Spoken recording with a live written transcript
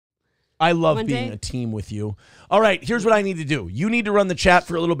I love one being day? a team with you. All right, here's what I need to do. You need to run the chat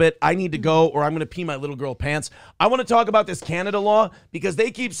for a little bit. I need to go, or I'm going to pee my little girl pants. I want to talk about this Canada law because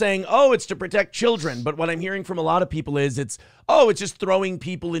they keep saying, oh, it's to protect children. But what I'm hearing from a lot of people is it's just throwing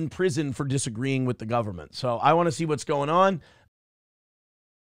people in prison for disagreeing with the government. So I want to see what's going on.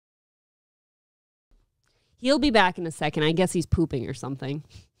 He'll be back in a second. I guess he's pooping or something.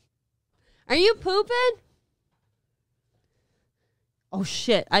 Are you pooping? Oh,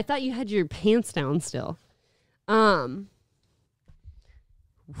 shit. I thought you had your pants down still. Who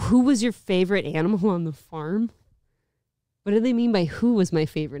was your favorite animal on the farm? What do they mean by who was my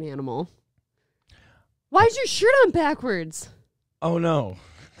favorite animal? Why is your shirt on backwards? Oh, no.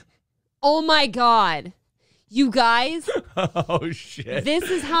 Oh, my God. You guys. Oh, shit. This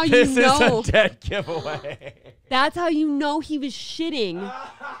is how you This know. is a dead giveaway. That's how you know he was shitting.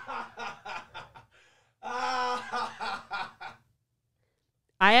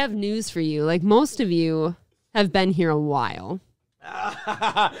 I have news for you. Like, most of you have been here a while.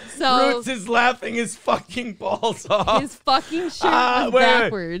 So Roots is laughing his fucking balls off. his fucking shirt was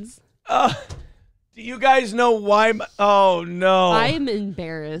backwards. Do you guys know why? Oh, no. I am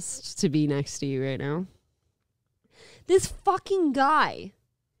embarrassed to be next to you right now. This fucking guy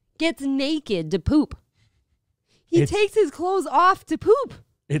gets naked to poop. He takes his clothes off to poop.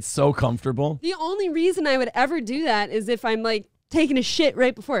 It's so comfortable. The only reason I would ever do that is if I'm like taking a shit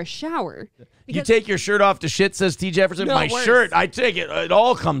right before a shower. You take your shirt off to shit, says T. Jefferson. No, My worse. shirt, I take it. It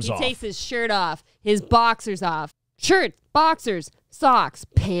all comes He off. takes his shirt off, his boxers off, shirt, boxers, socks,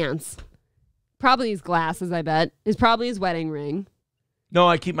 pants. Probably his glasses, I bet. Is probably his wedding ring. No,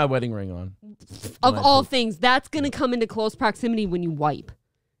 I keep my wedding ring on. Of all things, that's going to come into close proximity when you wipe.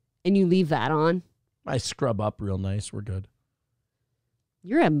 And you leave that on. I scrub up real nice. We're good.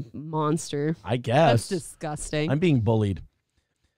 You're a monster. I guess. That's disgusting. I'm being bullied.